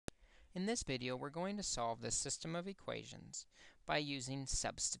In this video, we're going to solve this system of equations by using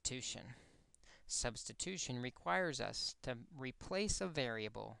substitution. Substitution requires us to replace a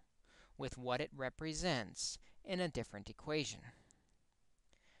variable with what it represents in a different equation.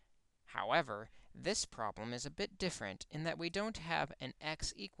 However, this problem is a bit different in that we don't have an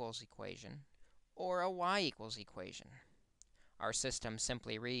x equals equation or a y equals equation. Our system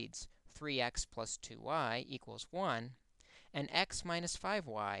simply reads 3x plus 2y equals 1, and x minus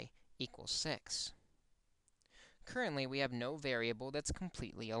 5y equals 6. Currently, we have no variable that's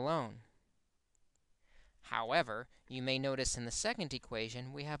completely alone. However, you may notice in the second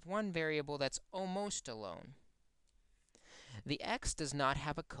equation we have one variable that's almost alone. The x does not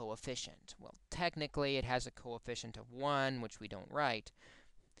have a coefficient. Well, technically it has a coefficient of 1, which we don't write,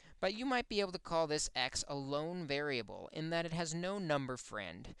 but you might be able to call this x a lone variable in that it has no number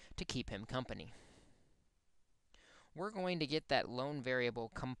friend to keep him company. We're going to get that lone variable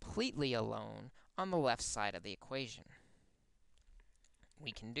completely alone on the left side of the equation.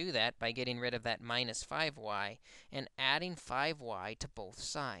 We can do that by getting rid of that minus 5y and adding 5y to both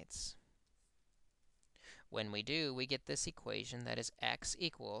sides. When we do, we get this equation that is x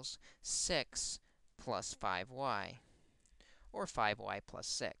equals 6 plus 5y, or 5y plus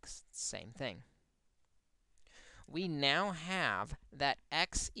 6, same thing. We now have that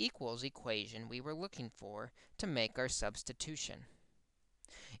x equals equation we were looking for to make our substitution.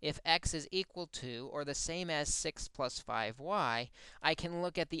 If x is equal to or the same as 6 plus 5y, I can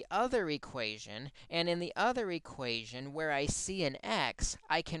look at the other equation, and in the other equation where I see an x,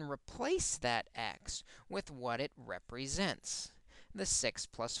 I can replace that x with what it represents, the 6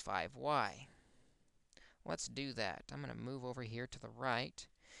 plus 5y. Let's do that. I'm going to move over here to the right.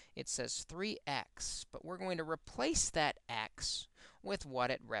 It says 3x, but we're going to replace that x with what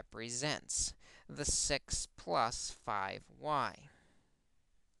it represents, the 6 plus 5y.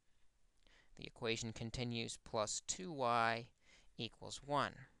 The equation continues plus 2y equals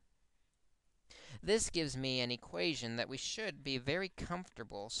 1. This gives me an equation that we should be very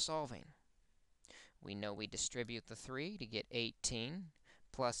comfortable solving. We know we distribute the 3 to get 18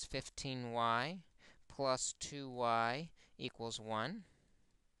 plus 15y plus 2y equals 1.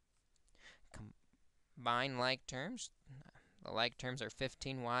 Combine like terms. The like terms are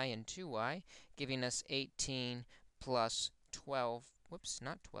 15y and 2y, giving us 18 plus 12. Whoops,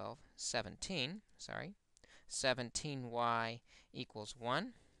 not 12, 17, sorry. 17y equals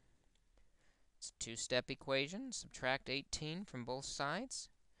 1. It's a two-step equation. Subtract 18 from both sides.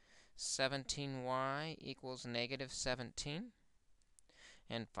 17y equals negative 17.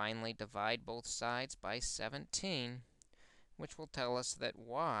 And finally, divide both sides by 17, which will tell us that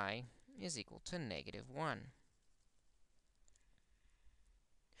y is equal to negative 1.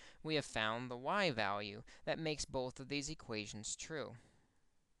 We have found the y value that makes both of these equations true.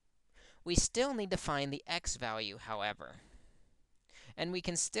 We still need to find the x value, however. And we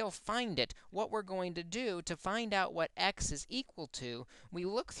can still find it. What we're going to do to find out what x is equal to, we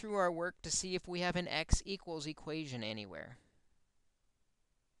look through our work to see if we have an x equals equation anywhere.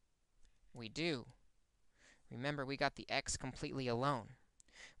 We do. Remember, we got the x completely alone.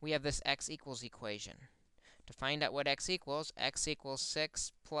 We have this x equals equation. To find out what x equals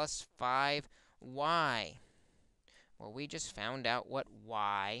 6 plus 5y. Well, we just found out what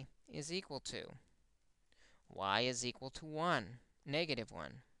y is equal to. Y is equal to 1, negative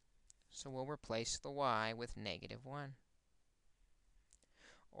 1. So we'll replace the y with negative 1.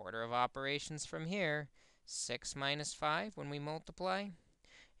 Order of operations from here, 6 minus 5 when we multiply.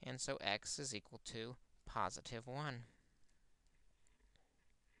 And so x is equal to positive 1.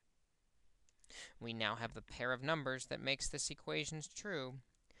 We now have the pair of numbers that makes this equation true.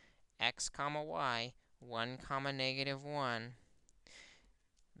 X comma y, 1 comma negative 1.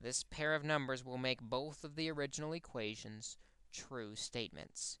 This pair of numbers will make both of the original equations true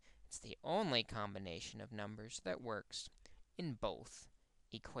statements. It's the only combination of numbers that works in both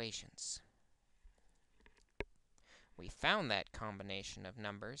equations. We found that combination of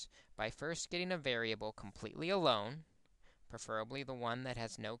numbers by first getting a variable completely alone, preferably the one that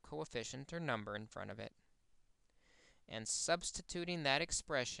has no coefficient or number in front of it, and substituting that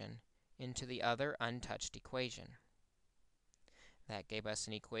expression into the other untouched equation. That gave us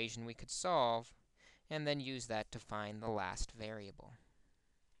an equation we could solve, and then use that to find the last variable.